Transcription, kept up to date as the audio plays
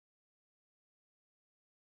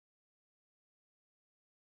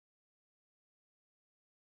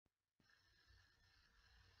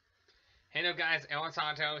Hey there guys,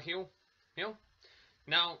 AaronSongz6's here.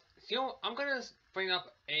 Now, I'm gonna bring up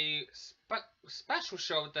a special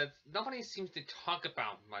show that nobody seems to talk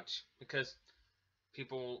about much because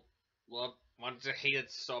people wanted to hate it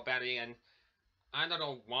so badly, and I don't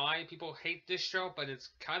know why people hate this show, but it's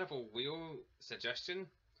kind of a weird suggestion.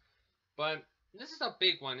 But this is a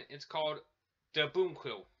big one. It's called The Boom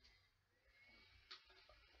Crew.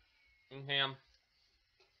 Okay,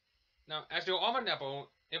 now, as you all remember,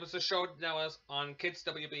 it was a show that was on Kids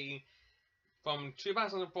WB from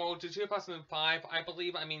 2004 to 2005, I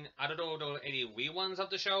believe. I don't know the any reruns of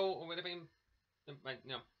the show or whatever. But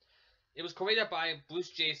no, it was created by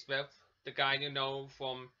Bruce J. Smith, the guy you know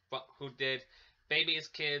from who did Baby's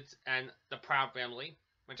Kids and The Proud Family,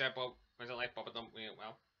 which I like both of them really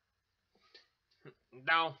well.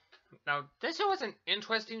 Now this was an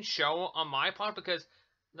interesting show on my part because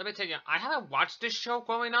let me tell you, I haven't watched this show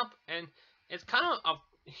growing up, and it's kind of a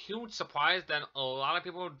huge surprise that a lot of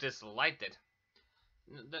people disliked it.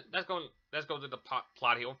 Let's go to the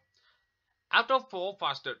plot here. After four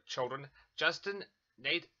foster children, Justin,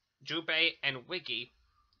 Nate, Jubei, and Iggy,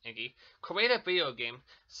 create a video game,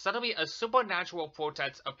 suddenly a supernatural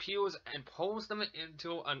vortex appears and pulls them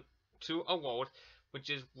into a world which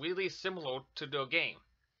is really similar to their game.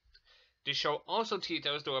 The show also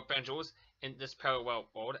teaches their adventures in this parallel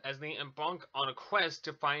world as they embark on a quest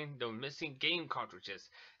to find the missing game cartridges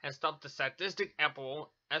and stop the sadistic emperor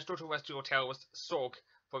extraterrestrial terrorist Sork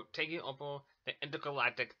from taking over the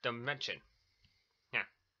intergalactic dimension. Yeah.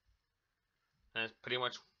 That's pretty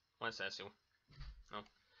much what it says here.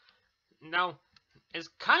 Now, it's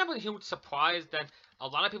kind of a huge surprise that a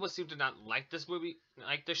lot of people seem to not like this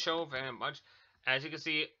show very much. As you can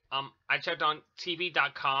see, I checked on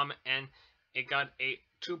TV.com and it got a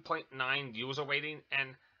 2.9 user rating,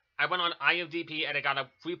 and I went on IMDb and it got a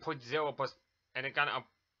 3.0%, and it got a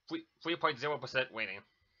 3.0% rating.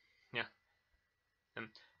 Yeah. And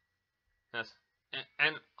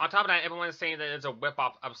on top of that, everyone's saying that it's a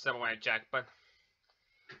whip-off of Samurai Jack, but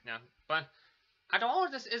yeah. But out of all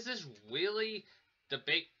of this, is this really the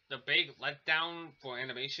big letdown for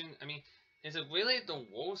animation? Is it really the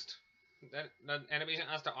worst that the animation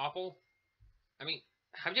has to offer?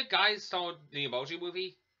 Have you guys saw the Emoji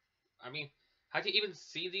Movie? Have you even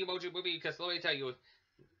seen the Emoji Movie? Because let me tell you,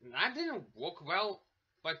 that didn't work well.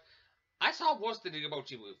 But I saw worse than the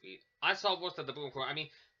Emoji Movie. I saw worse than the Boom Crew.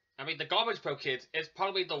 The Garbage Pail Kids is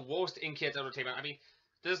probably the worst in kids entertainment.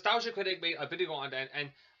 The Nostalgia Critic made a video on that,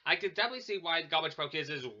 and I can definitely see why Garbage Pail Kids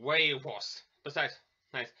is way worse. Besides,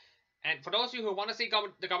 nice. And for those of you who want to see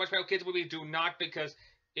the Garbage Pail Kids movie, do not, because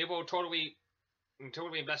it will totally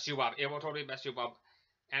mess you up. It will totally mess you up.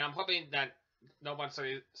 And I'm hoping that no one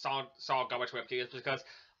saw Garbage Pail Kids, because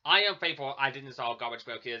I am faithful I didn't saw Garbage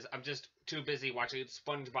Pail Kids. I'm just too busy watching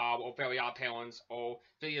SpongeBob or Very Odd Parents or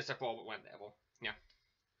Phineas and Ferb or whatever. Yeah.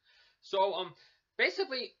 So,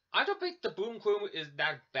 basically, I don't think the Boom Crew is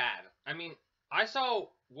that bad. I saw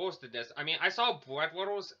worse than this. I saw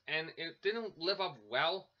Breadwinners, and it didn't live up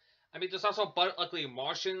well. There's also Butt Ugly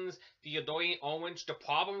Martians, The Annoying Orange, The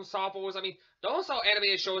Problem Solvers. Those are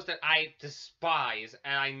animated shows that I despise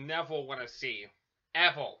and I never want to see.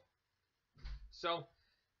 Ever. So,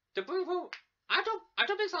 the Boom Crew, I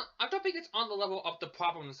don't think it's on the level of The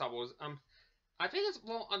Problem Solvers. I think it's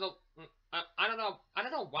more on the, I don't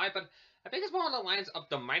know why, but I think it's more on the lines of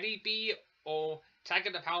The Mighty Bee or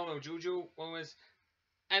Tiger the Power of Juju, or was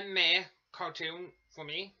a meh cartoon for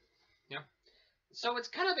me. Yeah. So it's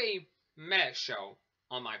kind of a meh show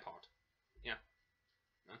on my part. Yeah.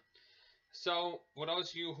 So, for those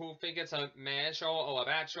of you who think it's a meh show or a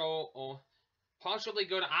bad show or partially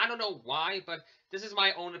good, I don't know why, but this is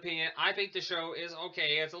my own opinion. I think the show is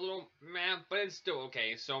okay. It's a little meh, but it's still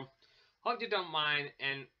okay. So, hope you don't mind,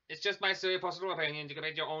 and it's just my silly personal opinion. You can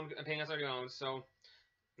make your own opinions on your own. So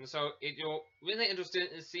if you're really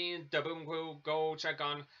interested in seeing the Boom Crew, go check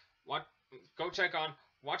on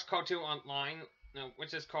Watch Cartoon Online,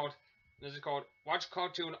 which is called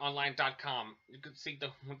WatchCartoonOnline.com. You can see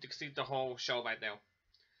the whole show right there.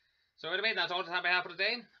 So anyway, that's all the time I have for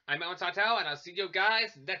today. I'm AaronSongz6's, and I'll see you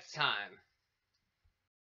guys next time.